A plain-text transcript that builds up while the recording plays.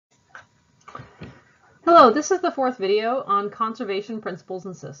Hello, this is the fourth video on conservation principles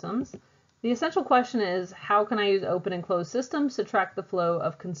and systems. The essential question is, how can I use open and closed systems to track the flow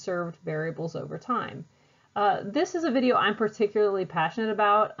of conserved variables over time? This is a video I'm particularly passionate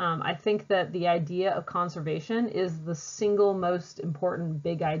about. I think that the idea of conservation is the single most important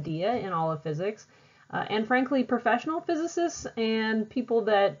big idea in all of physics. And frankly, professional physicists and people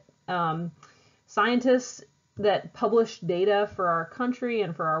that, scientists that publish data for our country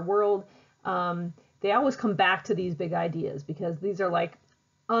and for our world, they always come back to these big ideas because these are like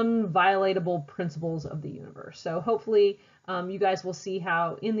unviolatable principles of the universe. So hopefully you guys will see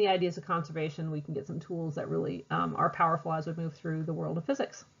how in the ideas of conservation we can get some tools that really are powerful as we move through the world of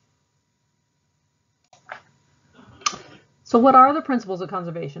physics. So what are the principles of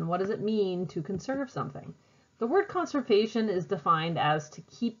conservation? What does it mean to conserve something? The word conservation is defined as to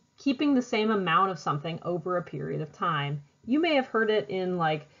keeping the same amount of something over a period of time. You may have heard it in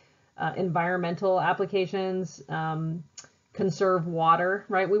like environmental applications, conserve water,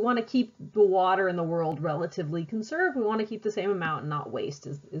 right? We want to keep the water in the world relatively conserved. We want to keep the same amount and not waste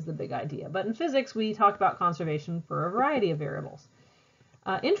is the big idea. But in physics, we talk about conservation for a variety of variables.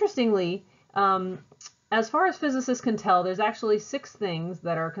 Interestingly, as far as physicists can tell, there's actually 6 things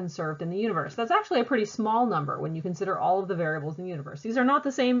that are conserved in the universe. That's actually a pretty small number when you consider all of the variables in the universe. These are not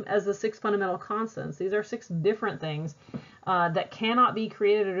the same as the 6 fundamental constants. These are 6 different things that cannot be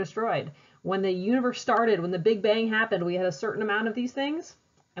created or destroyed. When the universe started, when the Big Bang happened, we had a certain amount of these things,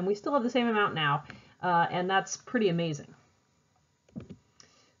 and we still have the same amount now, and that's pretty amazing.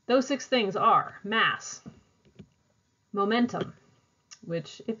 Those 6 things are mass, momentum,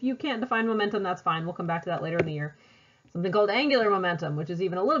 which if you can't define momentum, that's fine. We'll come back to that later in the year. Something called angular momentum, which is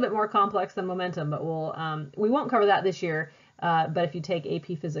even a little bit more complex than momentum, but we won't cover that this year. But if you take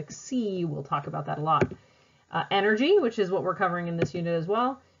AP Physics C, we'll talk about that a lot. Energy, which is what we're covering in this unit as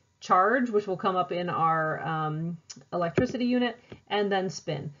well. Charge, which will come up in our electricity unit, and then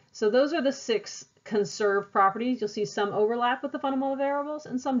spin. So those are the 6 conserved properties. You'll see some overlap with the fundamental variables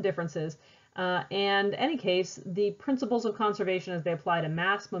and some differences. And in any case, the principles of conservation as they apply to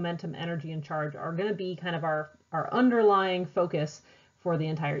mass, momentum, energy, and charge are going to be kind of our underlying focus for the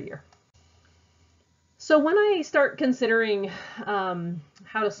entire year. So when I start considering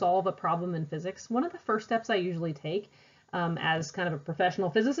how to solve a problem in physics, one of the first steps I usually take as kind of a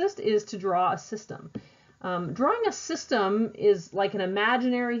professional physicist is to draw a system. Drawing a system is like an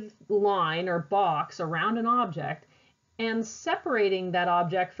imaginary line or box around an object and separating that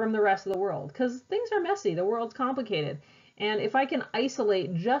object from the rest of the world, because things are messy, the world's complicated. And if I can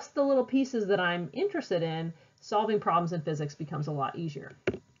isolate just the little pieces that I'm interested in, solving problems in physics becomes a lot easier.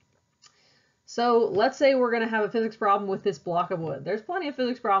 So let's say we're going to have a physics problem with this block of wood. There's plenty of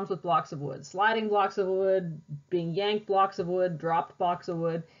physics problems with blocks of wood. Sliding blocks of wood, being yanked blocks of wood, dropped blocks of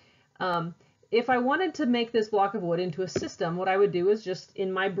wood. If I wanted to make this block of wood into a system, what I would do is just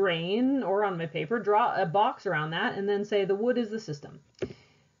in my brain or on my paper, draw a box around that and then say the wood is the system.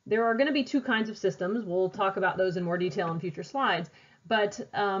 There are going to be 2 kinds of systems. We'll talk about those in more detail in future slides. But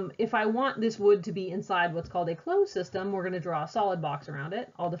if I want this wood to be inside what's called a closed system, we're going to draw a solid box around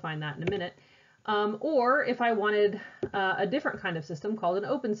it. I'll define that in a minute. Or if I wanted a different kind of system called an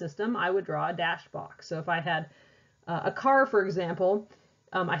open system, I would draw a dashed box. So if I had a car, for example,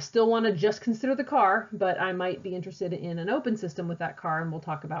 I still want to just consider the car, but I might be interested in an open system with that car, and we'll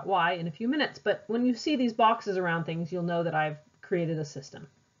talk about why in a few minutes. But when you see these boxes around things, you'll know that I've created a system.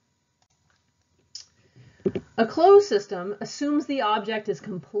 A closed system assumes the object is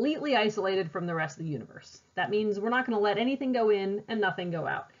completely isolated from the rest of the universe. That means we're not going to let anything go in and nothing go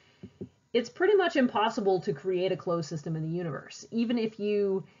out. It's pretty much impossible to create a closed system in the universe. Even if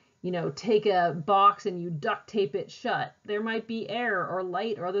you take a box and you duct tape it shut, there might be air or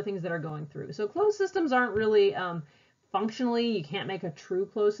light or other things that are going through. So closed systems aren't really functionally, you can't make a true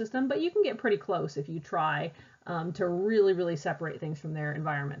closed system, but you can get pretty close if you try to really, really separate things from their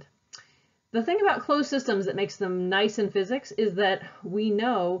environment. The thing about closed systems that makes them nice in physics is that we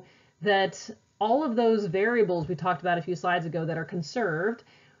know that all of those variables we talked about a few slides ago that are conserved,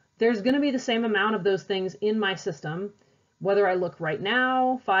 there's going to be the same amount of those things in my system. Whether I look right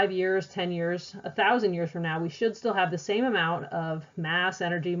now, 5 years, 10 years, 1,000 years from now, we should still have the same amount of mass,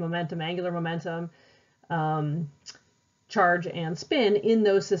 energy, momentum, angular momentum, charge, and spin in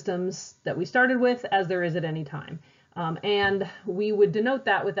those systems that we started with as there is at any time. And we would denote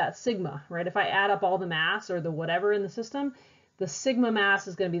that with that sigma, right? If I add up all the mass or the whatever in the system, the sigma mass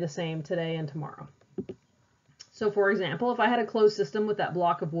is going to be the same today and tomorrow. So for example, if I had a closed system with that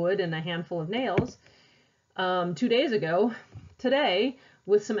block of wood and a handful of nails, 2 days ago, today,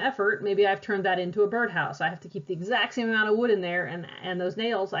 with some effort, maybe I've turned that into a birdhouse. I have to keep the exact same amount of wood in there, and those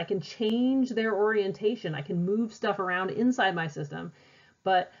nails, I can change their orientation. I can move stuff around inside my system,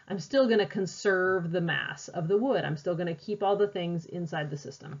 but I'm still going to conserve the mass of the wood. I'm still going to keep all the things inside the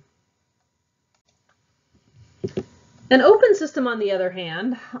system. An open system, on the other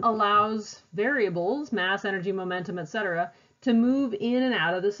hand, allows variables, mass, energy, momentum, etc., to move in and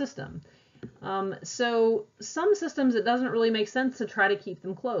out of the system. So some systems, it doesn't really make sense to try to keep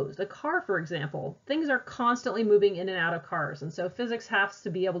them closed. A car, for example, things are constantly moving in and out of cars, and so physics has to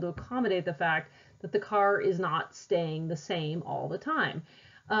be able to accommodate the fact that the car is not staying the same all the time.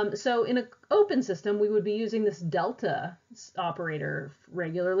 So in an open system, we would be using this delta operator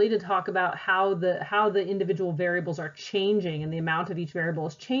regularly to talk about how the individual variables are changing and the amount of each variable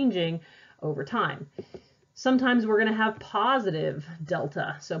is changing over time. Sometimes we're going to have positive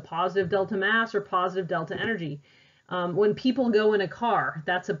delta, so positive delta mass or positive delta energy. When people go in a car,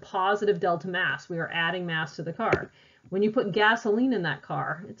 that's a positive delta mass. We are adding mass to the car. When you put gasoline in that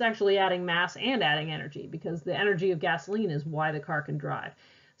car, it's actually adding mass and adding energy, because the energy of gasoline is why the car can drive.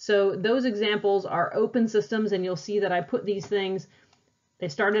 So those examples are open systems, and you'll see that I put these things, they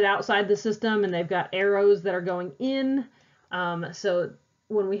started outside the system and they've got arrows that are going in. So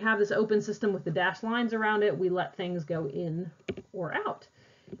when we have this open system with the dashed lines around it, we let things go in or out.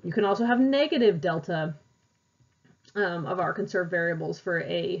 You can also have negative delta of our conserved variables for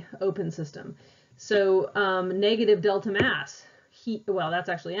a open system. So negative delta mass, heat, well, that's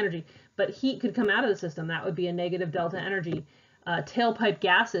actually energy, but heat could come out of the system. That would be a negative delta energy. Tailpipe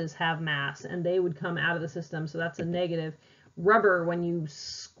gases have mass, and they would come out of the system, so that's a negative. Rubber, when you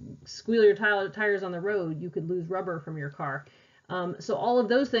squeal your tires on the road, you could lose rubber from your car. So all of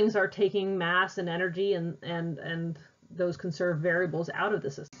those things are taking mass and energy and those conserved variables out of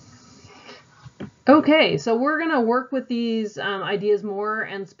the system. Okay, so we're going to work with these ideas more,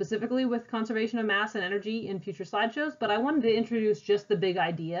 and specifically with conservation of mass and energy in future slideshows, but I wanted to introduce just the big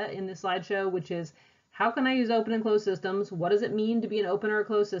idea in this slideshow, which is how can I use open and closed systems? What does it mean to be an open or a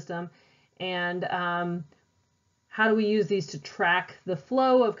closed system? And how do we use these to track the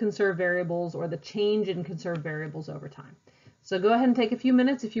flow of conserved variables or the change in conserved variables over time? So go ahead and take a few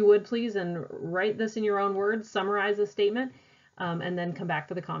minutes, if you would, please, and write this in your own words, summarize the statement, and then come back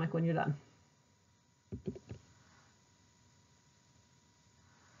to the comic when you're done.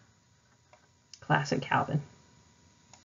 Classic Calvin.